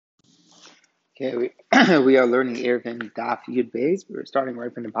Okay, we are learning Eruvin Daf Yud Beis. We're starting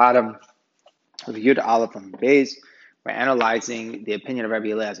right from the bottom of Yud Aleph on Beis. We're analyzing the opinion of Rabbi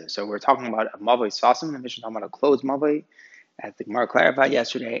Eliezer. So we're talking about a Mavoi Sasim, the mission talking about a closed Mavoi, as the Gemara clarified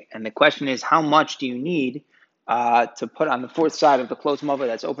yesterday. And the question is, how much do you need to put on the fourth side of the closed Mavoi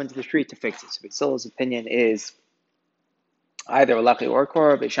that's open to the street to fix it? So Basila's opinion is either a lechi or a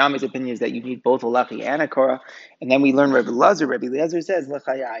korah. Beishami's opinion is that you need both a lechi and a korah. And then we learn Rabbi Eliezer. Rabbi Eliezer says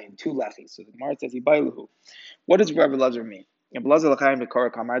lechayayim, two lechis. So the Gemara says yibayluhu. What does Rabbi Eliezer mean? Rabbi Eliezer lechayim the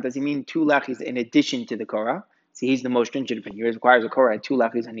korah kamar. Does he mean two lechis in addition to the korah? See, he's the most stringent opinion. He requires a korah at two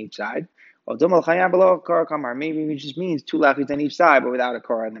lechis on each side. Or dum lechayim below korah kamar. Maybe it just means two lechis on each side, but without a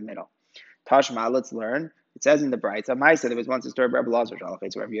korah in the middle. Tashma, let's learn. It says in the Brayta, Maisa, there was once a story of Rabbi Elazar.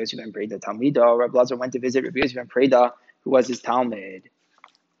 So Rabbi Yosef ben Preda, Talmido. Rabbi Elazar went to visit Rabbi Yosef ben Preda, who was his Talmud.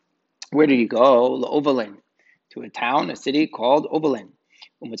 Where did he go? Ovalin, to a town, a city called Ovalin.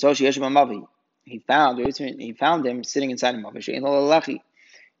 He found him sitting inside a mavi.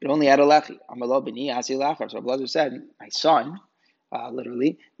 It only had a lechi. So Rabbi Elazar said, my son,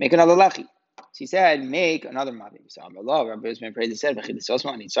 literally, make another lechi. So he said, make another mavi. So Rabbi Yosef ben Preda said,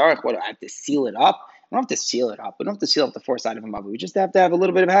 what, I have to seal it up? I don't have to seal it up. We don't have to seal up the fourth side of a mavi. We just have to have a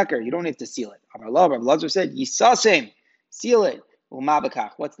little bit of hecker. You don't have to seal it. Rabbi Elazar said, yisasim, seal it.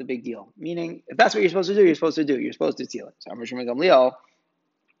 What's the big deal? Meaning, if that's what you're supposed to do, you're supposed to do. You're supposed to seal it.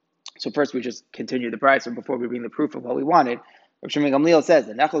 So first we just continue the price, or before we bring the proof of what we wanted. Rav Shimon Gamliel says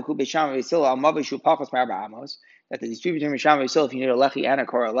that the dispute between Risham and Yisrael, if you need a lechi and a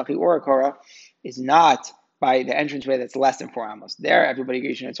korah, is not by the entranceway that's less than 4 amos. There, everybody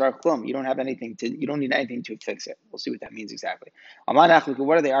agrees in tzarech klum. You don't need anything to fix it. We'll see what that means exactly.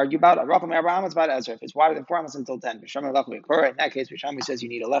 What do they argue about? If it's wider than 4 amos until 10. In that case, Risham says you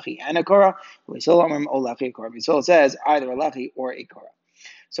need a lechi and a korah. Yisrael says either a lechi or a korah.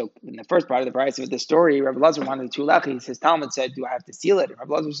 So in the first part of the price of the story, Rabbi Elazar wanted the two lechis. His Talmud said, do I have to seal it? And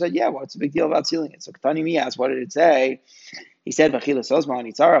Rabbi Elazar said, yeah, what's the big deal about sealing it? So Ketani Mi asked, what did it say? He said, V'chila sosma and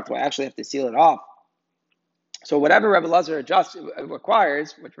itzarach, do I actually have to seal it off? So whatever Rabbi Elazar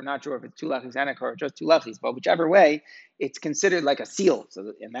requires, which we're not sure if it's two lechis and a korah or just two lechis, but whichever way, it's considered like a seal.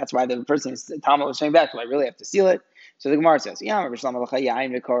 So, and that's why the person, Talmud was saying back, do I really have to seal it? So the Gemara says, yeah, it's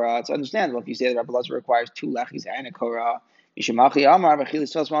understandable if you say that Rabbi Elazar requires two lechis and a korah. That's why Rabbi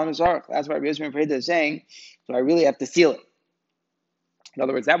Yosef ben Preda is saying, so I really have to seal it. In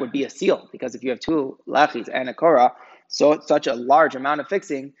other words, that would be a seal, because if you have two lechis and a korah, so it's such a large amount of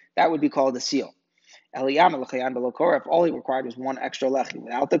fixing, that would be called a seal. If all he required was one extra lechi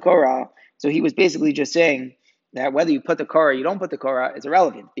without the korah, so he was basically just saying that whether you put the korah or you don't put the korah is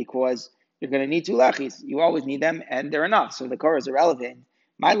irrelevant, because you're going to need two lechis. You always need them, and they're enough, so the korah is irrelevant.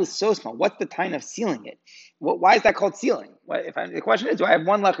 What's the time of sealing it? Why is that called sealing? The question is, do I have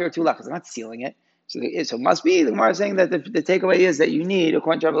one lechi or two lechis? I'm not sealing it. So it must be, the Gemara is saying that the takeaway is that you need,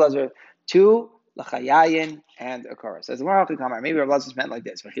 according to Rabbi Elazar, two lechayayin and a korah. So the Gemara could come out. Maybe Rabbi Elazar meant like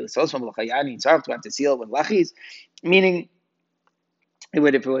this: do I have to seal it with lechis? Meaning, it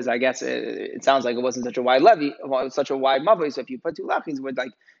would, if it was, I guess, it sounds like it wasn't such a wide levy, such a wide mavoi. So if you put two lechis, it would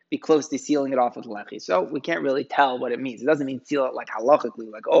be close to sealing it off with lechis. So we can't really tell what it means. It doesn't mean seal it like halachically,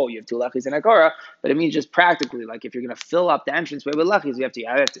 like, oh, you have two lechis and a korah, but it means just practically, like if you're going to fill up the entranceway with lechis, you have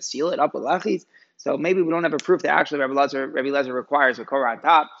to seal it up with lechis. So maybe we don't have a proof that actually Rabbi Elazar requires a korah on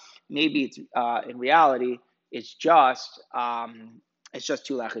top. Maybe it's in reality it's just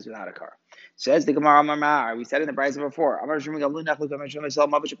two lechis without a korah. Says the Gemara Amar, we said in the Brayta before,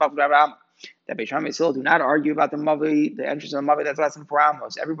 that Beis Shammai Yisrael do not argue about the entrance of the mavi that's less than 4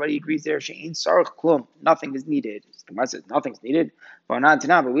 amos. Everybody agrees there. She'in sarach klum, nothing is needed. The Gemara says nothing's needed. But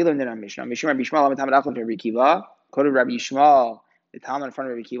we learned in our Mishnah. Mishnah Rabbi Yishmael, Rabbi Kiva, quoted Rabbi Yishmael, the Talmud in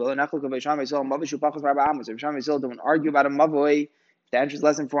front of Rabbi Kiva. Beis Shammai Yisrael don't argue about a mavi. The entrance is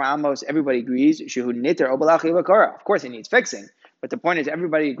less than 4 amos. Everybody agrees. Shehu niter obalachi v'korah. Of course, it needs fixing, but the point is,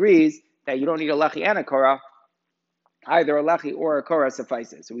 everybody agrees that you don't need a lechi and a korah. Either a lechi or a korah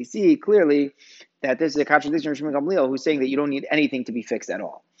suffices. So we see clearly that this is a contradiction of Shimon Gamliel, who's saying that you don't need anything to be fixed at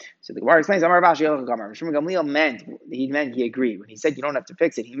all. So the Gemara explains, Amar Rav Ashi Shimon Gamliel he agreed. When he said you don't have to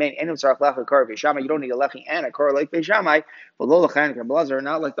fix it, he meant Enu Tzarach Lechi Korah Beis Shammai, you don't need a lechi and a korah like Beis Shammai, but lo lechayan Rabbi Elazar,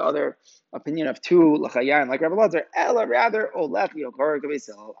 not like the other opinion of two lechayan like Rabbi Elazar, ela rather o lechi o korah Beis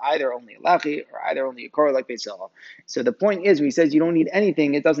Hillel, either only a lechi or either only a korah like Beis Hillel. So the point is, when he says you don't need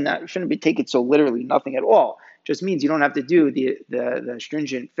anything, it shouldn't take it so literally, nothing at all. Just means you don't have to do the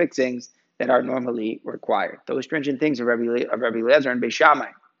stringent fixings that are normally required. Those stringent things are Rabbi Eliezer and Beis Shammai.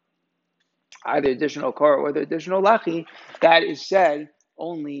 Either additional korah or the additional lechi, that is said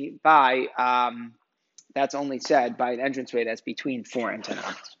only by that's only said by an entranceway that's between 4 and 10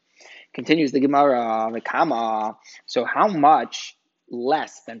 amos. Continues the Gemara, Kama. So how much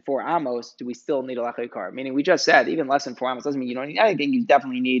less than 4 amos do we still need a lechi kara? Meaning we just said even less than 4 amos doesn't mean you don't need anything. You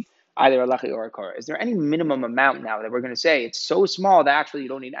definitely need either a lechi or a kara. Is there any minimum amount now that we're going to say it's so small that actually you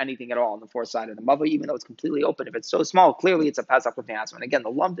don't need anything at all on the fourth side of the mava, even though it's completely open? If it's so small, clearly it's a pasach with the And again, the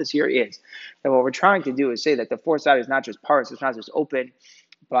lump this here is that what we're trying to do is say that the fourth side is not just parts, it's not just open,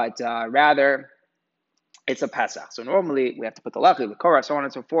 but rather it's a Pesach. So normally we have to put the lechi, the korah, so on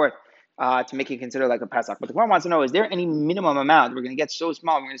and so forth, to make it consider like a Pesach. But the Gemara wants to know, is there any minimum amount we're going to get so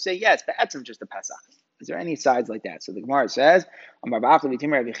small? We're going to say, yes, but it's just a Pesach. Is there any sides like that? So the Gemara says, up until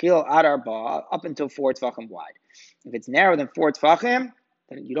 4 tefachim wide. If it's narrower than 4 tefachim,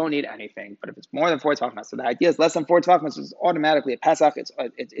 then you don't need anything. But if it's more than 4 tefachim, so the idea is less than 4 tefachim, so it's automatically a Pesach.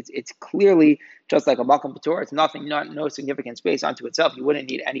 It's clearly just like a Makom Patur. It's nothing, no significant space unto itself. You wouldn't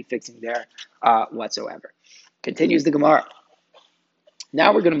need any fixing there whatsoever. Continues the Gemara.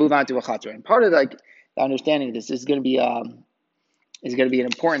 Now we're going to move on to a chatzar, and part of the understanding of this is going to be an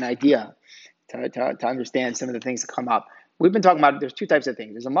important idea to understand some of the things that come up. We've been talking about there's two types of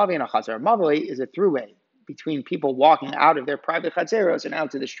things. There's a mavi and a chatzar. A mavi is a throughway between people walking out of their private chatzeros and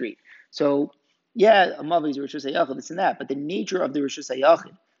out to the street. So yeah, a mavi is a rishus hayachid, this and that, but the nature of the rishus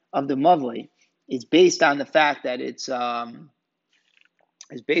hayachid of the mavi is based on the fact that it's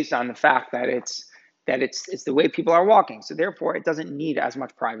the way people are walking. So therefore, it doesn't need as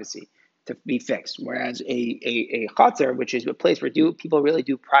much privacy to be fixed. Whereas a chatzar, which is a place where people really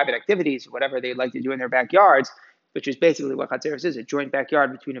do private activities, whatever they like to do in their backyards, which is basically what chatzeros is, a joint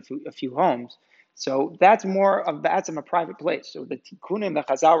backyard between a few homes. So that's more of a private place. So the tikkunim that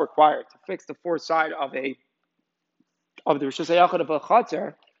Chazal required to fix the fourth side of the rishus hayachid of a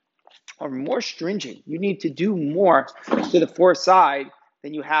chatzar are more stringent. You need to do more to the fourth side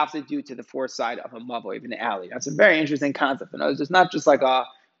than you have to do to the fourth side of a mava or even an alley. That's a very interesting concept. It's not just like a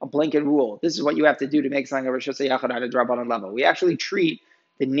blanket rule. This is what you have to do to make something a rishus hayachid at a drabanan level. We actually treat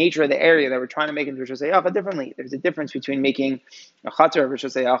the nature of the area that we're trying to make into rishus hayachid differently. There's a difference between making a chatzar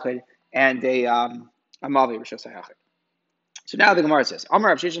rishus hayachid and a mava rishus hayachid. So now the Gemara says, Amar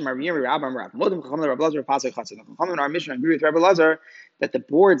Rav Sheshes Mar Yirmi Rab Amar Rav Modim Chacham Rav Lazar Pasuk Chatzar. The Chacham in our mission agree with Rabbi Lazar that the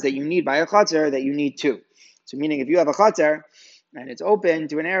boards that you need by a chatzar that you need two. So meaning if you have a chatzar and it's open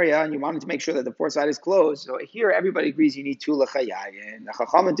to an area and you wanted to make sure that the fourth side is closed, so here everybody agrees you need two lechayai. And the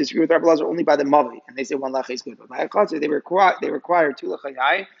Chacham disagree with Rabbi Lazar only by the mavi, and they say one lechai is good. But by a chatzar they require two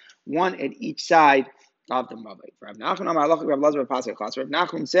lechayai, one at each side of the mavi. Rav Nachman Amar Rav Lazar Pasuk Chatzar. Rav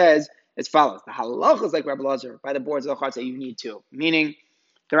Nachman says as follows: the halacha is like Rabbi Lazar by the boards of the chatzar you need two. Meaning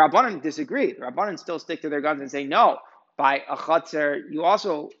the Rabbanan disagree. The Rabbanan still stick to their guns and say no. By a chatzar, you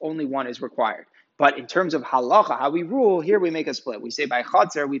also only one is required. But in terms of halacha, how we rule, here we make a split. We say by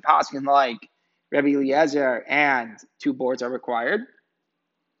chatzar, we paskin like Rabbi Eliezer and two boards are required.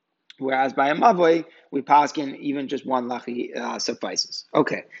 Whereas by a mavoi, we paskin even just one lachi suffices.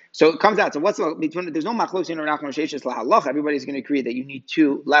 Okay, so it comes out. So what's between? There's no machlos in Rav Nachman Sheshes lahalacha. Everybody's going to agree that you need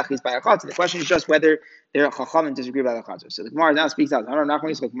two lachis by a chatzar. The question is just whether their chachamim disagree by the chatzar. So the Gemara now speaks out. Rav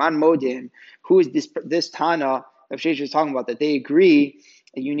Nachman is like man modim. Who is this Tana of Sheshes talking about that they agree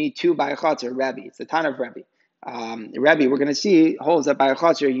that you need two by a chatzar? Rabbi. It's the Tana of Rabbi. Rabbi, we're going to see, holds that by a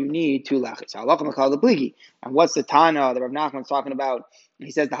chatzar you need two lachis. And what's the Tana that Rav Nachman is talking about? He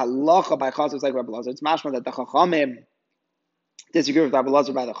says the halacha by chatzar is like Rabbi Lazar. It's mashma that the chachamim disagree with Rabbi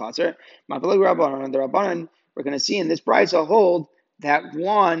Lazar by the chatzar. The Rabbanan, we're going to see in this brisa hold that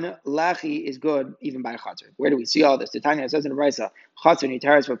one lachi is good even by a chatzar. Where do we see all this? The Tanya says in the brisa, chatzar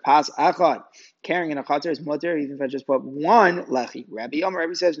nitaris for pas achad. Carrying in a chatzar is mutter even if I just put one lachi. Rabbi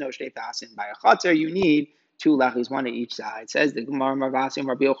says no shtei pasin. By a chatzar you need two lachis, one at each side. It says the Gemara Marvasim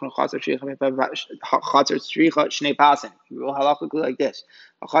Rabbi Yochanan chatzar stricha shnei pasin. We rule halachically like this: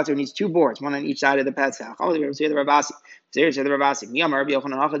 a chatzar needs two boards, one on each side of the pesach. But you Ravasi,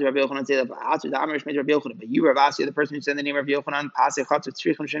 the person who said the name of Rabbi Yochanan, pasik chatzar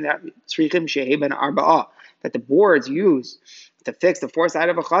strichim sheheben arba'ah, that the boards used to fix the fourth side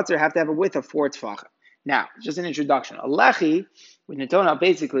of a chatzar have to have a width of 4 tefachim. Now, just an introduction. A lechi, with Netona,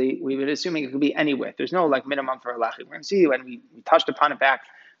 basically, we've been assuming it could be any width. There's no minimum for a lechi. We're going to see when we touched upon it back,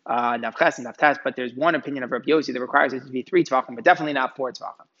 navches and navtas, but there's one opinion of Rabbi Yossi that requires it to be 3 tefachim, but definitely not 4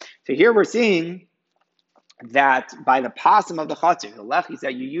 tefachim. So here we're seeing that by the pasim of the chatzar, the lechis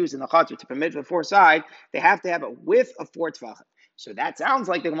that you use in the chatzar to permit the fourth side, they have to have a width of 4 tefachim. So that sounds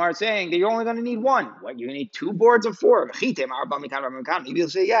like the Gemara is saying that you're only going to need one. What, you need 2 boards of 4? Maybe you'll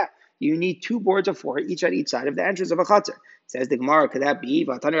say, yeah. You need 2 boards of 4, each at each side of the entrance of a chatzar. Says the Gemara, could that be?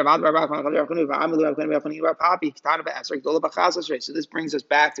 So this brings us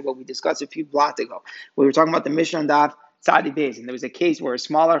back to what we discussed a few blocks ago. We were talking about the Mishnah on Daf tzadi days, and there was a case where a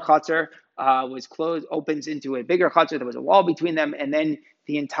smaller chutzner was closed, opens into a bigger chutzner. There was a wall between them, and then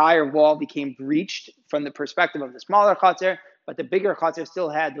the entire wall became breached from the perspective of the smaller chutzner, but the bigger chutzner still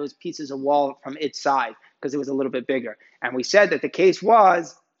had those pieces of wall from its side because it was a little bit bigger. And we said that the case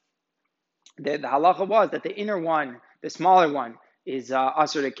was, the halacha was that the inner one, the smaller one, is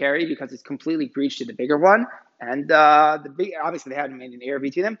usher to carry because it's completely breached to the bigger one, and the big obviously they haven't made an area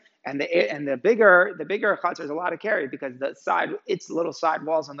between them, and the bigger chutzner is allowed to carry because the side, its little side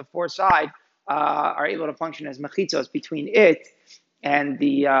walls on the four side are able to function as mechitzos between it and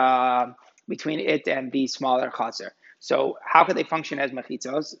the smaller chutzner. So how could they function as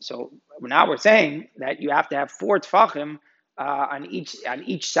mechitzos? So now we're saying that you have to have four tefachim on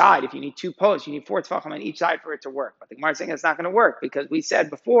each side. If you need two posts, you need four tefachim on each side for it to work. But the Gemara is saying it's not going to work because we said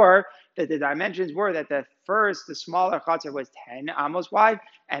before that the dimensions were that the smaller chutzner was 10 amos wide,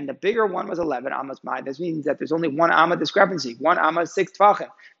 and the bigger one was 11 amos wide. This means that there's only one amma discrepancy. One amma is 6 tefachim.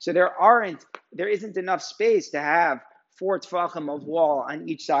 So there isn't enough space to have 4 tefachim of wall on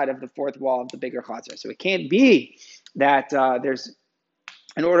each side of the fourth wall of the bigger chutzner. So it can't be that there's,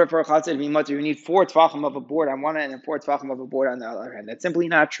 in order for a chutzner to be mutter, you need 4 tefachim of a board on one end and 4 tefachim of a board on the other end. That's simply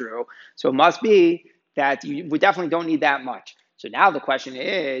not true. So it must be that we definitely don't need that much. So now the question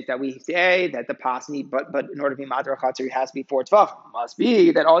is that we say that the pas need, but in order to be matter a chutzner, it has to be 4 tefachim. It must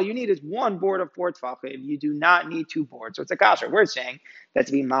be that all you need is one board of 4 tefachim. You do not need 2 boards. So it's a kasha. We're saying that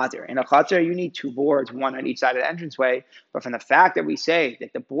to be matter. In a chutzner, you need 2 boards, one on each side of the entranceway. But from the fact that we say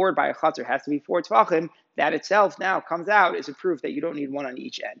that the board by a chutzner has to be 4 tefachim, that itself now comes out as a proof that you don't need one on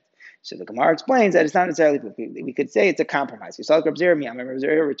each end. So the Gemara explains that it's not necessarily, we could say it's a compromise. You saw Reb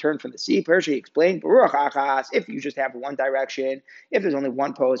Zera returned from the sea. Pershi explained, if you just have one direction, if there's only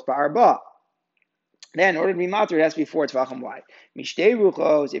one post, then in order to be matur, it has to be 4 tefachim wide. Mishtei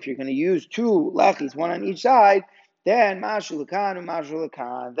ruchos, if you're going to use 2 lechis, one on each side, then mashu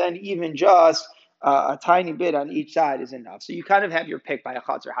lekan, then even just a tiny bit on each side is enough. So you kind of have your pick by a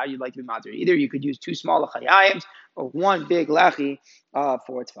chutzner, how you'd like to be matur. Either you could use 2 small chayayims or 1 big lechi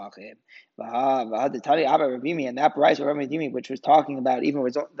for tefachim. And that Bryce of Rabbi Dimi, which was talking about even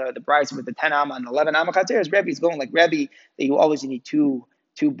with the Bryce with the 10 amma and 11 amma chatzers, Rebbe is going like Rebbe that you always need two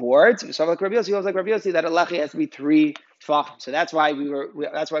boards. So like Rabbi Yossi, that a lechi has to be 3 tefachim. So that's why we were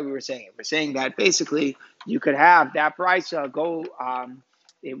saying it. We're saying that basically you could have that Bryce go.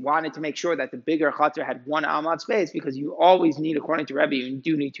 It wanted to make sure that the bigger chutzner had 1 amad space because you always need, according to Rebbe, you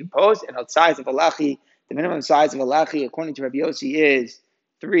do need 2 posts, and the size of a lechi, the minimum size of a lechi, according to Rabbi Yossi, is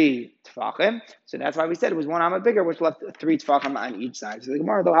 3 tefachim. So that's why we said it was 1 amad bigger, which left 3 tefachim on each side. So the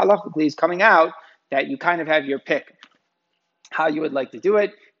Gemara, though, halachically is coming out that you kind of have your pick how you would like to do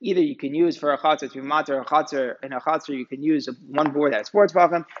it. Either you can use for a chutzner to be matter a chutzner, and a chutzner you can use 1 board that's 4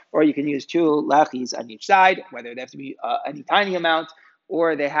 tefachim, or you can use 2 lechis on each side, whether they have to be any tiny amount,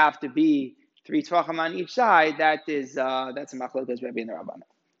 or they have to be 3 tefachim on each side. That's a machlokas Rebbe and the Rabbanan.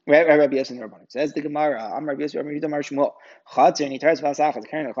 Rabbi Yossi and the Rabbanan. Says the Gemara, I'm Rabbi Yossi, Rabbi Yehuda Mar Shmuel. Chatzar and Yitaris Vasachas.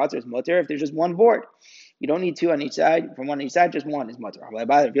 Carrying a chatzar is mutter if there's just 1 board. You don't need 2 on each side. From 1 on each side, just 1 is mutter.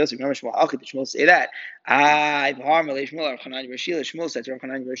 Rabbi Yossi, Rabbi Shmuel, Achit, Shmuel say that. Shmuel said to Rav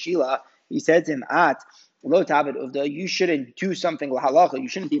Chanan Rashila, he said to him, Lo Tavid Uvda, you shouldn't do something lahalacha. You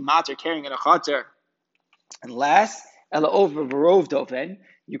shouldn't be matter carrying in a chatzar unless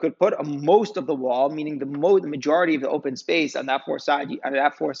you could put most of the wall, meaning the majority of the open space on that 4 side. On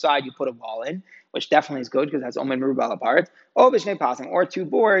that 4 side, you put a wall in, which definitely is good because that's omen merubal apart. Or 2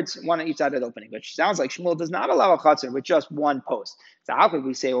 boards, 1 on each side of the opening, which sounds like Shmuel does not allow a chutzner with just 1 post. So how could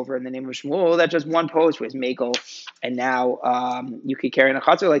we say over in the name of Shmuel that just 1 post was mekel, and now you could carry in a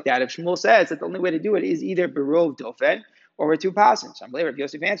chutzner like that? If Shmuel says that the only way to do it is either berov dofen or with 2 passings. So I'm later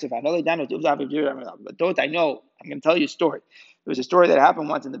Yosef answered, but don't I know? I'm going to tell you a story. There was a story that happened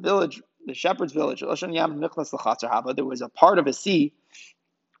once in the village, the shepherd's village. There was a part of a sea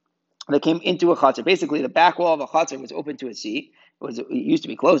that came into a chutzner. Basically, the back wall of a chutzner was open to a sea. It used to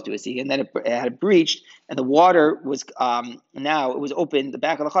be closed to a sea, and then it had breached, and the water was now it was open. The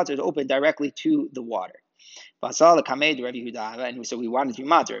back of the chutzner was open directly to the water. And so we wanted to be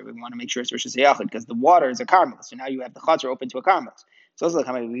matter. We want to make sure it's Rosh Hashanah because the water is a carmel. So now you have the chutzner open to a carmel. So the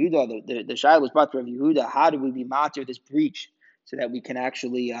shayla was brought to Rabbi Yehuda. How do we be matter this breach so that we can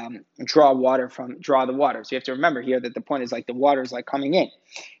actually draw the water? So you have to remember here that the point is like the water is like coming in.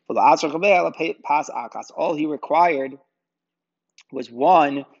 All he required was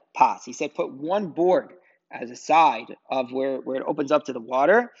 1 pas. He said put 1 board as a side of where it opens up to the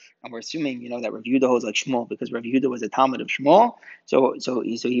water, and we're assuming that Rav Yehuda holds like Shmuel because Rav Yehuda was a Talmud of Shmuel, so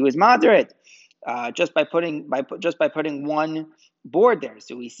he was moderate just by putting 1 board there.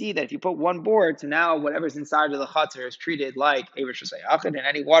 So we see that if you put one board, so now whatever's inside of the chutzner is treated like a Rosh Hashanah, and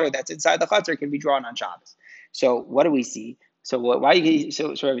any water that's inside the chutzner can be drawn on Shabbos. So what do we see? So why you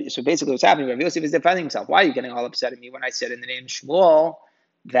so basically what's happening? Rav Yosef is defending himself. Why are you getting all upset at me when I said in the name of Shmuel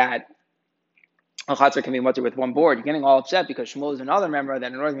that a chatzar can be mutter with one board? You're getting all upset because Shmuel is another member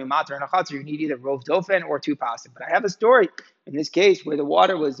that in order to be matter in a chatzar, you need either rov dofen or two pasim. But I have a story in this case where the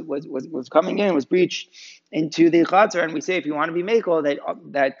water was coming in, was breached into the chatzar, and we say if you want to be makel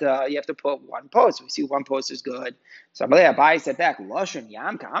that you have to put one post. We see one post is good. So Abai said back, Lashon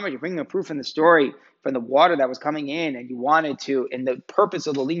Yam Kamar, you're bringing a proof in the story from the water that was coming in, and you wanted to, and the purpose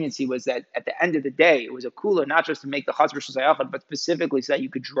of the leniency was that at the end of the day, it was a cooler, not just to make the chatzar shazayachad, but specifically so that you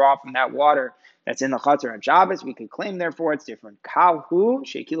could draw from that water that's in the chatzar on Shabbos. We could claim, therefore, it's different. Kalhu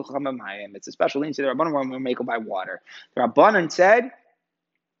shekilu chamamayim. It's a special leniency. The Rabbanan were makel by water. The Rabbanan said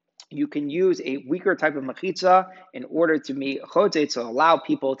you can use a weaker type of mechitza in order to make chotzet to allow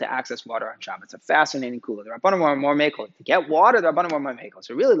people to access water on Shabbat. It's a fascinating kula. The Rabbanan were more mekel. To get water, the Rabbanan were more mekel.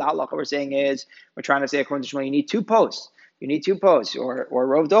 So really, the halacha we're saying is, we're trying to say according to Shmuel, you need two posts. You need two posts, or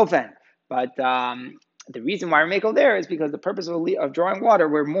rov dofen. But the reason why we're mekel there is because the purpose of drawing water,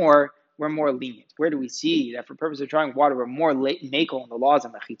 we're more lenient. Where do we see that for purpose of drawing water, we're more makel in the laws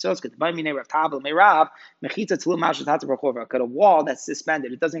of mechitzos? Could a wall that's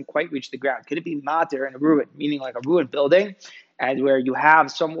suspended, it doesn't quite reach the ground? Could it be mater in a ruin, meaning like a ruined building, and where you have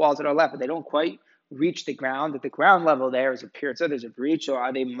some walls that are left, but they don't quite reach the ground? At the ground level, there is a pier, so there's a breach. So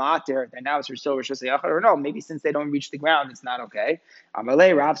are they mater? And now it's still Rosh Hashanah, or no? Maybe since they don't reach the ground, it's not okay.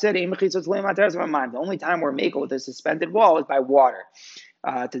 Amalei Rav said, the only time we're makel with a suspended wall is by water.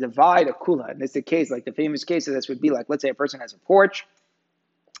 To divide a kula. And this is the case, like the famous case of this would be like, let's say a person has a porch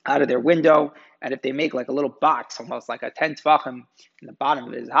out of their window, and if they make like a little box, almost like a 10 tefachim in the bottom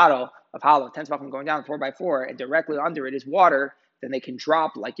of it is hollow, 10 tefachim going down 4x4, and directly under it is water, then they can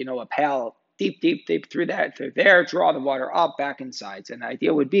drop like, a pail deep through there, draw the water up back inside. And the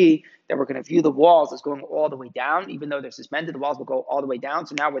idea would be that we're going to view the walls as going all the way down, even though they're suspended, the walls will go all the way down.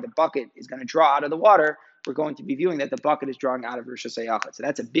 So now where the bucket is going to draw out of the water, we're going to be viewing that the bucket is drawing out of Rosh Hashanah. So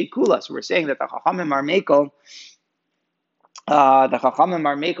that's a big kula. So we're saying that the Chachamim are mekel,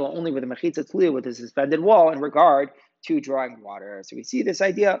 only with a mechitza tluya, with a suspended wall in regard to drawing water. So we see this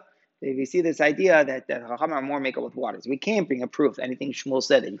idea. That the Chachamim are more mekel with water. So we can't bring a proof. Anything Shmuel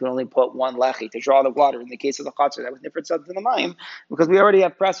said that you can only put one lechi to draw the water. In the case of the chatzar, that was different than the mayim, because we already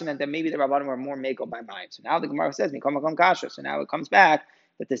have precedent that maybe the Rabbanim were more mekel by mayim. So now the Gemara says, "Mikom makom kasha." So now it comes back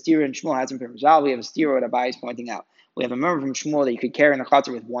that the stira in Shmuel hasn't been resolved. We have a stira that Abai is pointing out. We have a member from Shmuel that you could carry in the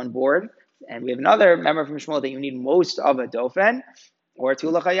chatzar with one board, and we have another member from Shmuel that you need most of a dofen or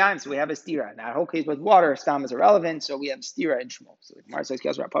two lachayim. So we have a stira. Now, whole case with water, stam is irrelevant, so we have stira in Shmuel. So the Gemara says,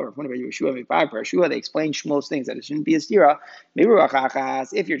 Yeshua, they explain Shmuel's things that it shouldn't be a stira.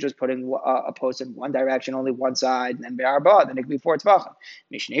 If you're just putting a post in one direction, only one side, and then be'arba, then it could be 4 tvachim.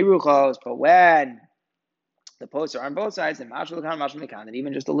 Mishnei ruchos, but when the posts are on both sides, and and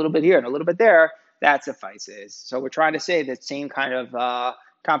even just a little bit here and a little bit there, that suffices. So we're trying to say the same kind of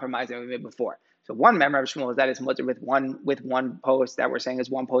compromise that we made before. So one member of Shmuel is that it's mutter with one post that we're saying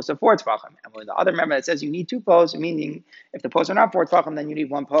is one post of 4 tvachim, and with the other member that says you need 2 posts, meaning if the posts are not 4 tvachim, then you need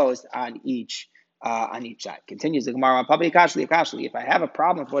 1 post on each side. Continues the Gemara, Kashli. If I have a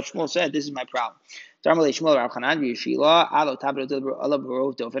problem with what Shmuel said, this is my problem. What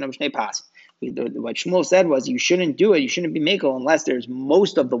Shmuel said was you shouldn't do it. You shouldn't be mekel unless there's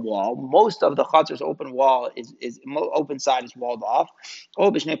most of the wall, most of the chatzar's open wall is open side is walled off,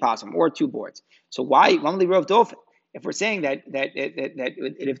 or 2 boards. So why only rov dofen? If we're saying that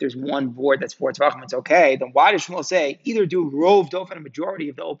if there's one board that's 4 tvachim, it's okay, then why does Shmuel say either do rov dofen a majority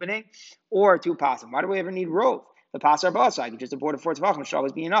of the opening, or 2 pasim? Why do we ever need rov? The pas are both sides. Just a board of 4 tvachim should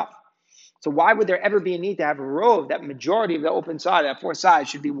always be enough. So why would there ever be a need to have a rov? That majority of the open side, that 4 sides,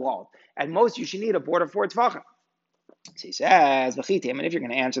 should be walled. At most, you should need a board of 4 tvachim. So he says, and if you're going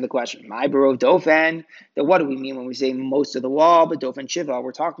to answer the question, my barov dofen, then what do we mean when we say most of the wall, but dofen shiva?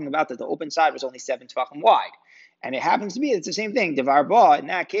 We're talking about that the open side was only 7 tvachim wide. And it happens to be, it's the same thing. Devar ba, in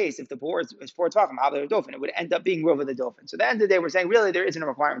that case, if the board is 4 tvachim, haver dofen, it would end up being rov of the dofen. So at the end of the day, we're saying really there isn't a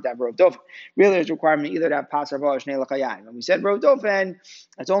requirement to have rov dofen. Really, there's a requirement either to have pasar ba or shnei lachayim. And we said rov dofen,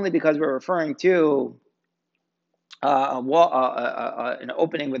 that's only because we're referring to an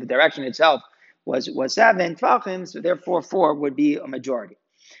opening with the direction itself was 7 tvachim, so therefore 4 would be a majority.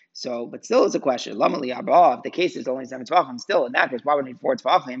 So, but still it's a question. If the case is only 7 tvachim, still in that case, why would we need 4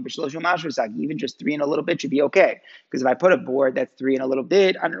 tvachim? Even just 3 and a little bit should be okay. Because if I put a board that's 3 and a little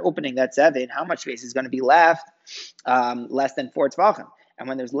bit on an opening that's 7, how much space is going to be left? Less than 4 tvachim. And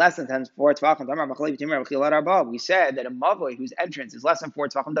when there's less than 4 tvachim, we said that a mavoi whose entrance is less than 4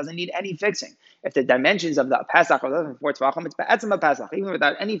 tvachim doesn't need any fixing. If the dimensions of the Pesach are less than 4 tvachim, it's be'etzem a Pesach, even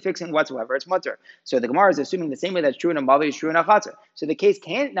without any fixing whatsoever. It's mutter. So the Gemara is assuming the same way that's true in a mavoi is true in a chatzar. So the case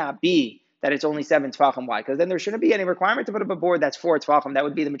can't not be that it's only 7 tvachim wide, because then there shouldn't be any requirement to put up a board that's 4 tvachim. That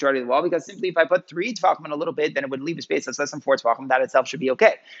would be the majority of the wall, because simply if I put 3 tvachim in a little bit, then it would leave a space that's less than 4 tvachim. That itself should be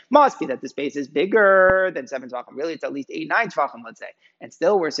okay. Must be that the space is bigger than 7 tvachim. Really, it's at least 8, 9 tvachim, let's say. And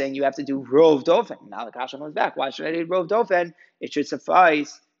still, we're saying you have to do rov dofen. Now the kasha comes back. Why should I do rov dofen? It should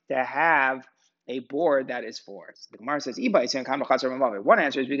suffice to have a board that is 4. So the Gemara says, one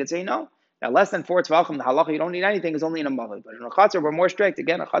answer is we could say no. Now, less than 4 tvachim, the halacha, you don't need anything, is only in a mavoi. But in a chatzar, we're more strict.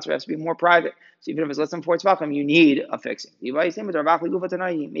 Again, a chatzar has to be more private. So even if it's less than 4 tvachim, you need a fixing. Maybe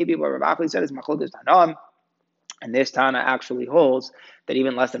what Rav Achli said is machlokes tanam, and this Tana actually holds that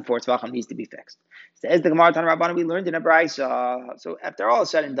even less than 4 tvachim needs to be fixed. So as the Gemara Tana Rabbana, we learned in a brayso. So after all is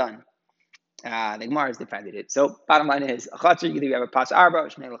said and done, the Gemara has defended it. So bottom line is, a chatzar, either you have a pas arba, or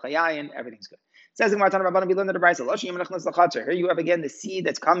shnei l'chayayin, everything's good. Says the Gemara Tana Rabbana, we learned in the brayso. Here you have again the seed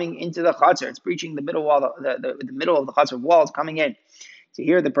that's coming into the chatzar. It's breaching the middle wall, the middle of the chatzar wall is coming in. So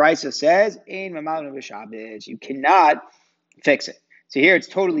here the brayso says, you cannot fix it. So here it's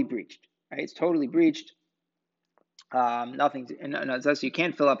totally breached. Right? It's totally breached. So you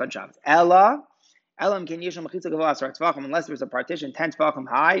can't fill up on Shabbos. Unless there's a partition 10 tvachim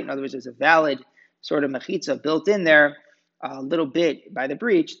high. In other words, there's a valid sort of mechitza built in there, a little bit by the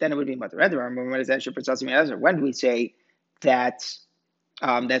breach, then it would be mutter. When do we say that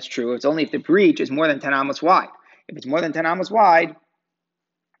that's true? It's only if the breach is more than 10 amos wide. If it's more than 10 amos wide,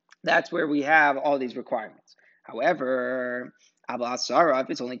 that's where we have all these requirements. However, if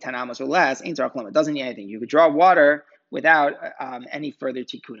it's only 10 amos or less, it doesn't need anything. You could draw water without any further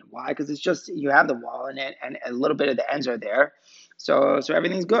tikkunim. Why? Because it's just, you have the wall and a little bit of the ends are there. So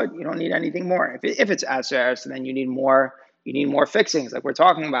everything's good. You don't need anything more. If it's aser, so then you need more fixings like we're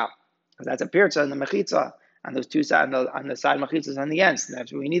talking about. Because that's a pirza and the mechitza on those two sides, on the side mechitzas on the ends.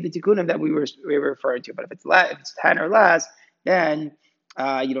 That's we need the tikkunim that we were referring to. But if it's 10 or less, then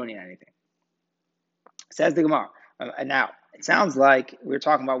you don't need anything. Says the Gemara. And now, it sounds like we're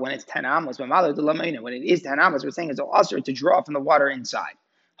talking about when it's 10 amos, when it is 10 amos, we're saying it's also to draw from the water inside.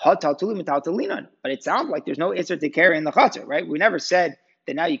 But it sounds like there's no isser to carry in the chatzar, right? We never said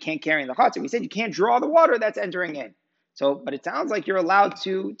that now you can't carry in the chatzar. We said you can't draw the water that's entering in. So, but it sounds like you're allowed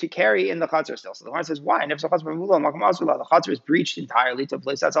to carry in the chatzar still. So the Gemara says, why? And if the chatzar is breached entirely to a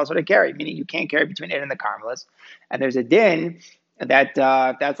place that's also to carry, meaning you can't carry between it and the Carmelis. And there's a din that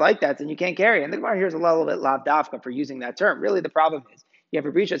that's like that, then you can't carry. And the Gemara here is a little bit lavdafka for using that term. Really, the problem is you have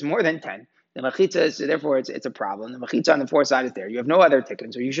a breach that's more than 10. The mechitza is, so therefore it's a problem. The mechitza on the 4 side is there. You have no other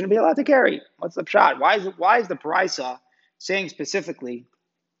tikkun, so you shouldn't be allowed to carry. What's the pshat? Why is the Paraisa saying specifically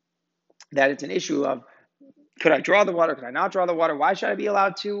that it's an issue of could I draw the water? Could I not draw the water? Why should I be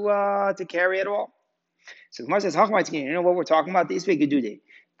allowed to carry at all? So the Gemara says, you know what we're talking about?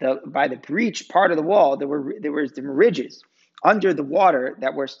 By the breach part of the wall, there were ridges under the water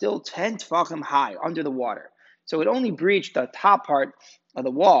that were still 10 tefachim high under the water. So it only breached the top part of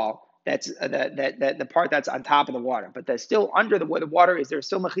the wall. That's the part that's on top of the water, but that's still under where the water is. There's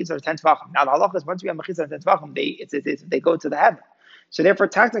still mechitza of 10 tefachim. Now the halacha is once we have mechitza of 10 tefachim, they go to the heaven. So therefore,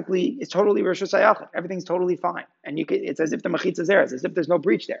 technically, it's totally rishus hayachid. Everything's totally fine, and it's as if the mechitza is there. It's as if there's no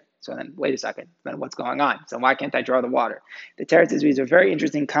breach there. So then, wait a second. Then what's going on? So why can't I draw the water? The Teretz is a very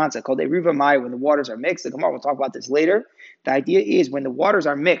interesting concept called Eruva Maya when the waters are mixed. The Gemara will talk about this later. The idea is when the waters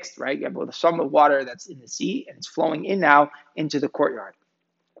are mixed, right? You have some of water that's in the sea and it's flowing in now into the courtyard.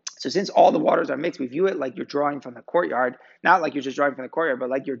 So since all the waters are mixed, we view it like you're drawing from the courtyard, not like you're just drawing from the courtyard, but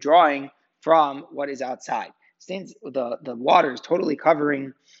like you're drawing from what is outside. Since the water is totally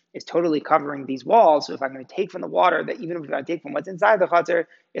covering these walls, so if I'm going to take from the water, that even if I take from what's inside the chatzar,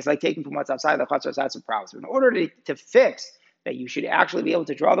 it's like taking from what's outside the chatzar. So that's a problem. So in order to fix that, you should actually be able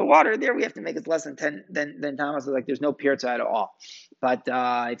to draw the water there. We have to make it less than 10 than Thomas. Like there's no pirza at all. But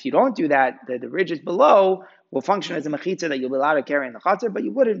if you don't do that, the ridges below will function as a mechitza that you'll be allowed to carry in the chatzar, but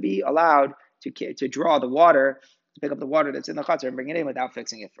you wouldn't be allowed to draw the water, to pick up the water that's in the chatzar and bring it in without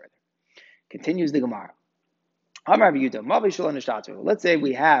fixing it further. Continues the Gemara. Let's say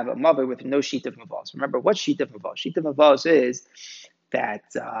we have a mavoi with no sheet of mavos. Remember, what sheet of mavos? Sheet of mavos is that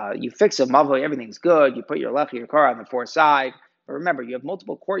you fix a mavoi, everything's good, you put your lechi, your car on the 4 side. But remember, you have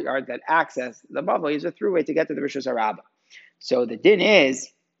multiple courtyards that access the mavoi is a throughway to get to the Rishus Harabah. So the din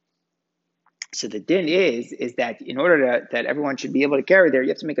is that in order that everyone should be able to carry there, you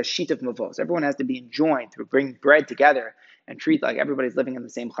have to make a sheet of mavos. Everyone has to be enjoined to bring bread together and treat like everybody's living in the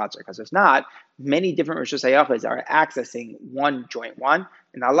same chatzar. Because if not, many different Rishus Hayachids are accessing one joint one.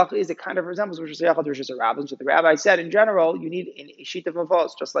 And the halacha is it kind of resembles Rishus Hayachid, Rishus Rabbim. So the rabbi said, in general, you need a sheet of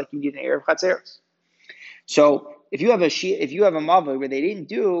avos, just like you need an erev chatzeros. So if you have a mavoi where they didn't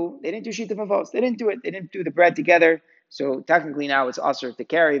do sheet of avos, they didn't do it, they didn't do the bread together. So technically now it's usher to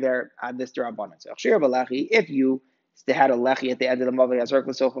carry their this drabanan. So if you had a lechi at the end of the mavoi,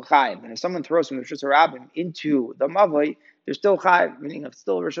 and if someone throws from the Rishus Rabbim into the mavoi, they're still chayiv, meaning it's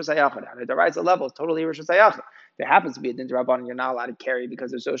still Rishus Hayachid. On a deraisa level, it's totally Rishus Hayachid. There happens to be a din drabanan you're not allowed to carry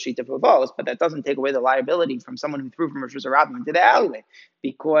because there's no sheet of avos, but that doesn't take away the liability from someone who threw from Rishus Rabbim into the alleyway,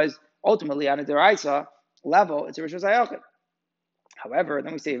 because ultimately on a deraisa level, it's a Rishus Hayachid. However,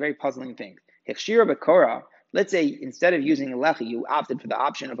 then we say a very puzzling thing. Hechshira b'kora, let's say instead of using a lechi, you opted for the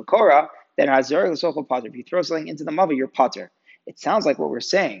option of a kora, then hazar l'sochel pater. If you throw something into the mava, you're pater. It sounds like what we're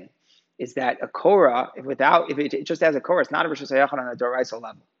saying is that a kora, if it just has a kora, it's not a Rishus Hayachid on a doraisa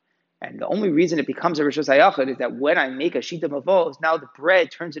level. And the only reason it becomes a Rishus Hayachid is that when I make a sheet of avos, now the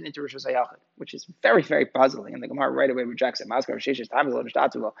bread turns it into Rishus Hayachid, which is very, very puzzling. And the Gemara right away rejects it.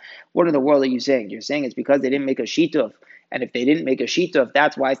 What in the world are you saying? You're saying it's because they didn't make a sheet of, and if they didn't make a sheet of,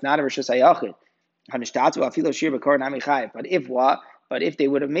 that's why it's not a Rishus Hayachid. But if what? But if they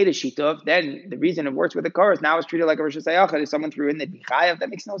would have made a shitov, then the reason it works with the car is now it's treated like a Rishus Hayachid. If someone threw in the bichayev, that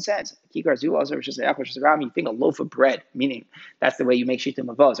makes no sense. Kikar zu also Rishus Hayachid, Rishus Ram. You think a loaf of bread, meaning that's the way you make shitov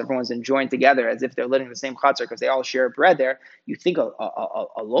mavos. Everyone's enjoying together as if they're living in the same chatzar because they all share bread there. You think a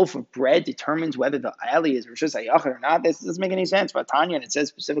loaf of bread determines whether the ali is Rishus Hayachid or not? This doesn't make any sense. But Tanya, and it says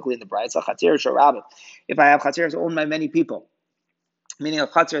specifically in the Brayta, chatzir shorabim. If I have chatzir owned by many people, meaning a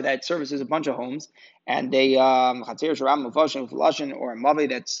chatzir that services a bunch of homes, and they chatzir sharam mavoshin flashin, or a mavi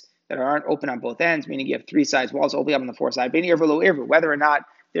that aren't open on both ends, meaning you have three sides walls only up on the fourth side. Bein irva lo irva, whether or not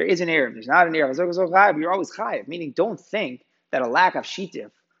there is an irv, there's not an irv. You're always chayiv, meaning don't think that a lack of shitif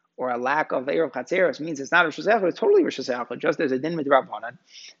or a lack of erev chatzeros means it's not a Rishus Hayachid. It's totally Rishus Hayachid. Just there's a din midrabanan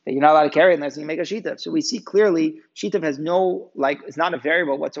that you're not allowed to carry unless you make a shituf. So we see clearly shituf has no, it's not a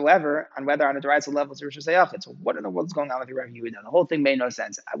variable whatsoever on whether on a deraisa level it's Rishus Hayachid. So what in the world is going on with your Rav Yehuda? The whole thing made no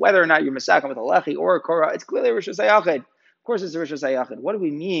sense. Whether or not you're misakim with a lechi or a korah, it's clearly Rishus Hayachid. Of course it's a Rishus Hayachid. What do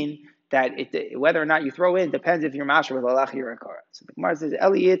we mean that whether or not you throw in depends if you're masher with a lechi or a korah? So the Gemara says,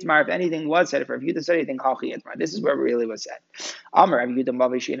 Eli Yitmar, if anything was said, if Rav Yehuda said anything, Chachi Yitmar. This is where it really was said. Amar Rav Yehuda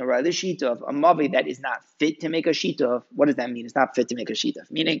mavi she'eino ra'ah l'shituf, a mavi that is not fit to make a shituf. What does that mean? It's not fit to make a shituf.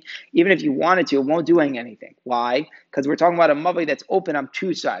 Meaning, even if you wanted to, it won't do anything. Why? Because we're talking about a mavi that's open on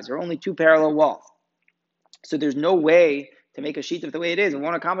two sides. There are only two parallel walls. So there's no way to make a shituf the way it is. It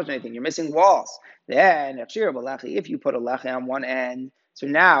won't accomplish anything. You're missing walls. Then, if you put a lechi on one end, so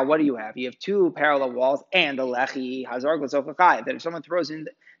now what do you have? You have two parallel walls and a lechi hazar g'sofa chayiv. That if someone throws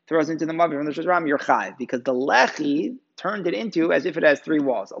into the mavi from the Rishus Ram, you're chayiv, because the lechi turned it into as if it has three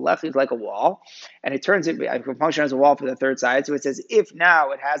walls. A lechi is like a wall, and it can function as a wall for the third side. So it says if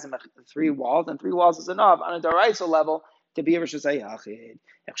now it has three walls, then three walls is enough on a daraisa level to be a Rishus Hayachid.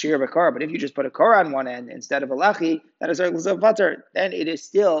 But if you just put a kor on one end instead of a lechi, that is a pater, then it is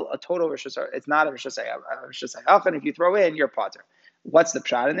still a total Rishus. It's not a Rishus Hayachid. If you throw in, you're pater. What's the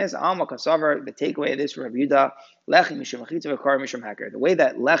pshat in this? The takeaway of this for Rav Yehuda, lechi mishum mechitza v'kor mishum heker. The way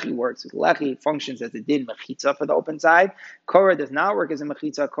that lechi works is lechi functions as a din mechitza for the open side. Korah does not work as a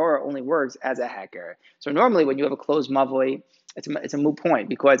mechitza. Korah only works as a heker. So normally when you have a closed mavoi, it's a moot point,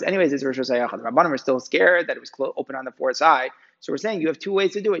 because anyways it's Rishus Hayachid. The Rabbanim are still scared that it was open on the fourth side. So we're saying you have two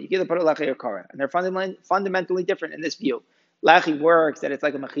ways to do it. You can either put a lechi or korah, and they're fundamentally different in this view. Lechi works that it's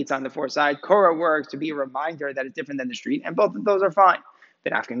like a mechitza on the fourth side. Korah works to be a reminder that it's different than the street, and both of those are fine. The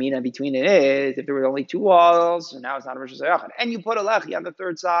nafkamina between it is if there were only two walls, so now it's not a Rishus Hayachid, and you put a lechi on the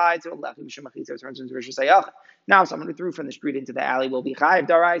third side, so a lechi mishum mechitza turns into Rishus Hayachid. Now someone who threw from the street into the alley will be chayiv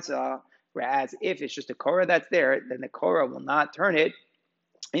daraisa. Whereas if it's just a korah that's there, then the korah will not turn it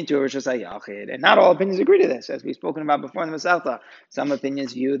into a Rishus Hayachid. And not all opinions agree to this, as we've spoken about before in the Masechta. Some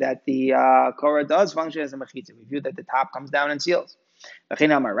opinions view that the korah does function as a mechitza. We view that the top comes down and seals.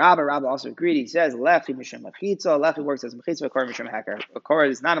 Rabba also agreed. He says, lechi mishum mechitza. Lechi works as mechitza, korah mishum heker. Korah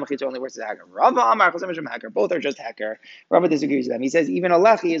is not a mechitza, only works as a heker. Rabba amar chosem mishum heker. Both are just heker. Rabba disagrees with them. He says even a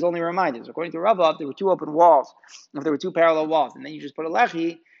lechi is only reminders. According to Rabba, if there were two open walls, if there were two parallel walls, and then you just put a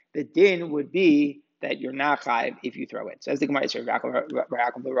lechi, the din would be that you're not chayiv if you throw it. So as the Gemara says, someone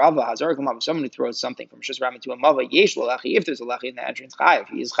who throws something from Rishus Ram into a mava, yesh lo lechi. If there's a lechi in the entrance, chayiv,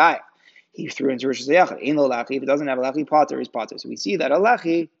 he is chayiv. He threw into Rishus Hayachid. Ein lo lechi. If it doesn't have a lechi, pater is pater. So we see that a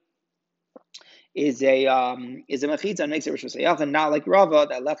lechi is a mechitza and makes it rishus hayachid, not like Rava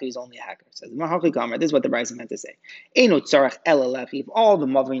that lechi is only a hacker. Says this is what the Brisa meant to say. Eino tzarach ela lechi. If all the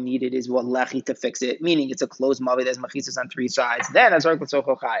mavi needed is what lechi to fix it, meaning it's a closed mavi that's mechitzas on three sides, then as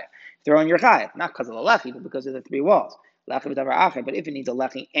l'tzocho chaya. Throw in your chaya, not because of the lechi, but because of the three walls. But if it needs a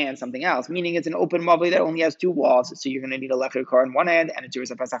lechi and something else, meaning it's an open mavi that only has two walls, so you're going to need a lechi car on one end and a Jewish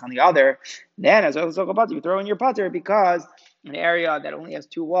pasach on the other. Then as you throw in your pater because an area that only has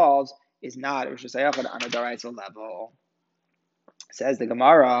two walls is not Rosh Hashanah on a Daraisa level. Says the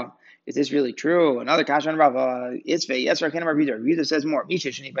Gemara, is this really true? Another Kasha on Rava, Isfei, yes, Rav Yehuda says more. If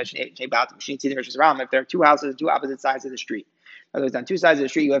there are two houses, two opposite sides of the street. In other words, on two sides of the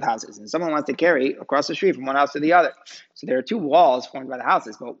street you have houses, and someone wants to carry across the street from one house to the other. So there are two walls formed by the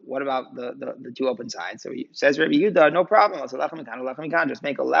houses, but what about the two open sides? So he says, Rabbi Yehuda, no problem. Just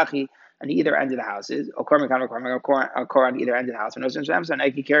make a lechi on either end of the houses, a kor on either end of the house, so now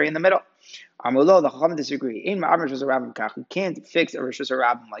you can carry in the middle. Amulo, the Chacham disagree. You can't fix a Rishus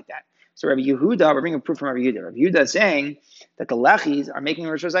Rabbim like that. So Rabbi Yehuda, we're bringing a proof from Rabbi Yehuda. Rabbi Yehuda is saying that the lechis are making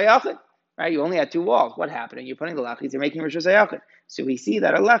Rishus Hayachid. Right? You only had two walls. What happened? And you're putting the lechis, you're making Rishus Hayachid. So we see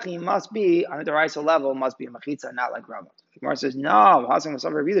that a lechi must be, on a deraisa level, must be a mechitza, not like Rava. The Gemara says, no, that's the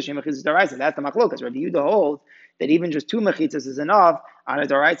machlokas. Rabbi Yehuda holds that even just two mechitzas is enough on a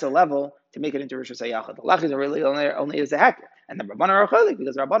deraisa level to make it into Rishus Hayachid. The lechis are really only as a hecker. And the Rabbanan are chalik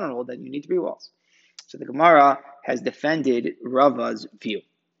because the Rabbanan hold that you need three walls. So the Gemara has defended Rava's view.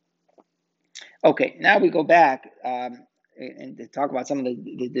 Okay, now we go back and to talk about some of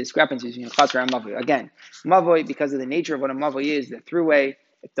the discrepancies between Chatzar and Mavoi. Again, Mavoi, because of the nature of what a Mavoi is, the throughway,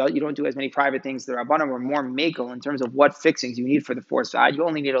 you don't do as many private things. The Rabbanan were more makel in terms of what fixings you need for the four side. You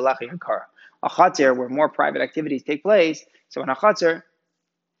only need a lechi and kara. A Chatzar, where more private activities take place. So in a Chatzar,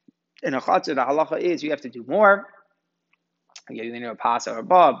 the halacha is you have to do more. You need a pasa or a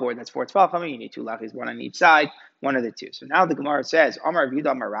board that's four tzvachim. You need two lachis, one on each side, one of the two. So now the Gemara says, Amar Rav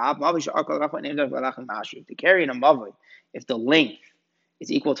Yehuda Amar Rav, to carry in a mavoi, if the length is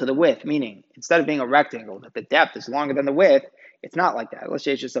equal to the width, meaning instead of being a rectangle, that the depth is longer than the width, it's not like that. Let's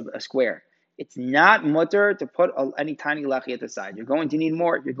say it's just a square. It's not mutter to put any tiny lechi at the side. You're going to need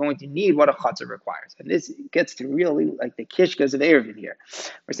more. You're going to need what a chatzar requires. And this gets to really like the kishkas of Eruvin here.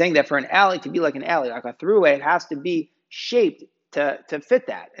 We're saying that for an alley to be like an alley, like a throughway, it has to be shaped to fit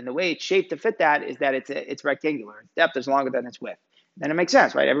that. And the way it's shaped to fit that is that it's rectangular. Its depth is longer than its width. Then it makes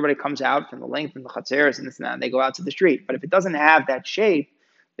sense, right? Everybody comes out from the length of the chatzeres and this and that, and they go out to the street. But if it doesn't have that shape,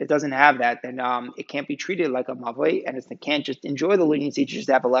 it doesn't have that, then it can't be treated like a mavoi, and it can't just enjoy the leniency to just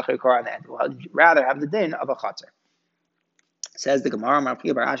have a lecher car on the end. Well, rather have the din of a chatzer. Says the Gemara,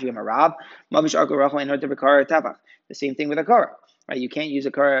 the same thing with a kara. Right? You can't use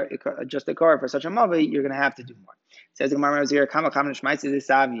a kara, just a kara for such a mavoi. You're going to have to do more. Says the Gemara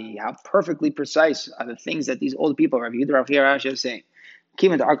how perfectly precise are the things that these old people, Rav Yehuda, Rav Rashi, are saying.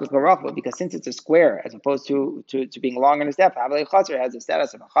 Because since it's a square as opposed to being long in its depth, Chatzar has the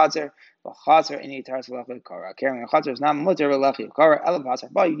status of a Chatzar. Carrying a Chatzar is not mutter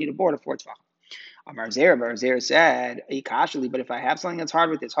but you need a board of four tzvachim. Amar Zera said, but if I have something that's hard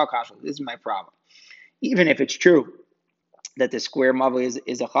with this, this is my problem. Even if it's true that the square mavli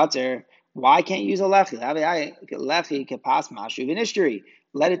is a Chatzar, why can't you use a lechi? Lechi can pass mashu in history.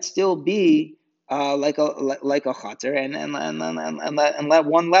 Let it still be like a chatzar and let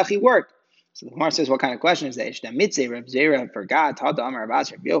one lechi work. So the Gemara says, what kind of question is that? Ishta mitzvah Reb Zera forgot Tada Amar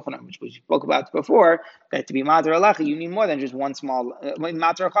Abbas Reb Yochanan, which we spoke about before, that to be matar lechi you need more than just one small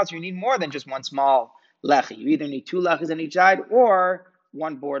matar chatzar. You need more than just one small lechi. You either need two lechis on each side or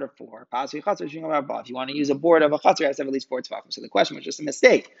one board of four. If you want to use a board of a chatzar, it has to have at least four tzvachim. So the question was just a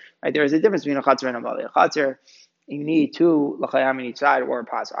mistake, right? There is a difference between a chatzar and a mavoi. A chatzar, you need two lechayam on each side or a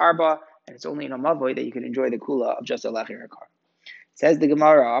pas arba, and it's only in a mavoi that you can enjoy the kula of just a lechi or a kar. Says the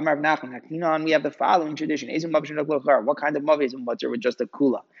Gemara, Amar Nachman, we have the following tradition. What kind of mavoi is mutter with just a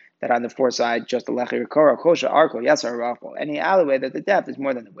kula? That on the four side, just the lechi or kara, kosha, arko, yasar, rachel. Any alleyway that the depth is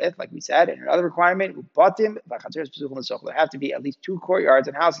more than the width, like we said. And another requirement, there have to be at least two courtyards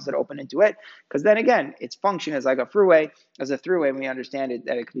and houses that open into it, because then again, its function is like a throughway. As a throughway, and we understand it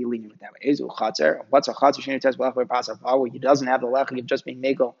that it could be lenient with that way. What's a chatzar? Sheni test where he doesn't have the lechi of just being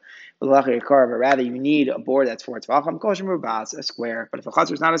megal with lechi or kara, but rather you need a board that's four tzvachim, kosher mubas, a square. But if a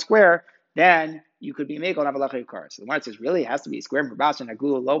chatzar is not a square, then you could be megal and have a lechi kar. So the Gemara says, really, it has to be a square mubas and a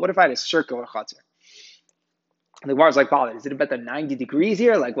gula low. What if I had a circular chatzar? And the Gemara is like, Paul, is it about the 90 degrees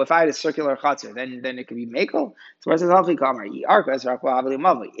here? Like, well, if I had a circular chatzar, then it could be megal. So the Gemara says,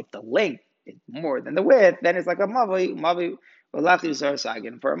 if the length is more than the width, then it's like a mavoi. For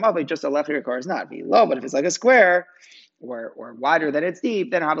a mavoi, just a lechi kar is not be low. But if it's like a square, or wider than it's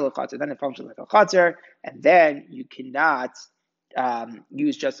deep, then habel chatzar. Then it functions like a chatzar, and then you cannot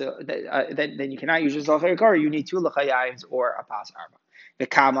use just then you cannot use just a lachayikar. You need two lachayayim or a pas arba. The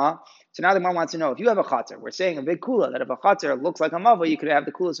kama. So now the man wants to know if you have a chatzar. We're saying a big kula that if a chatzar looks like a mava, you could have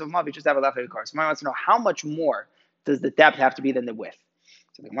the kulas of a mava. You just have a lachayikar. So man wants to know how much more does the depth have to be than the width.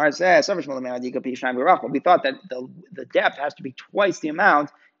 So the Gemara says, we thought that the depth has to be twice the amount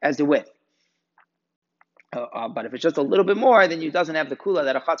as the width. But if it's just a little bit more, then it doesn't have the kula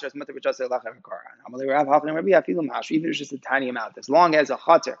that a chatzar is mutter just a lachem kara. Even if it's just a tiny amount, as long as a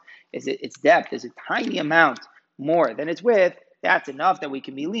chatzar its depth is a tiny amount more than its width, that's enough that we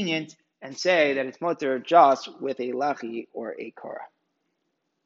can be lenient and say that it's mutter just with a lachi or a kara.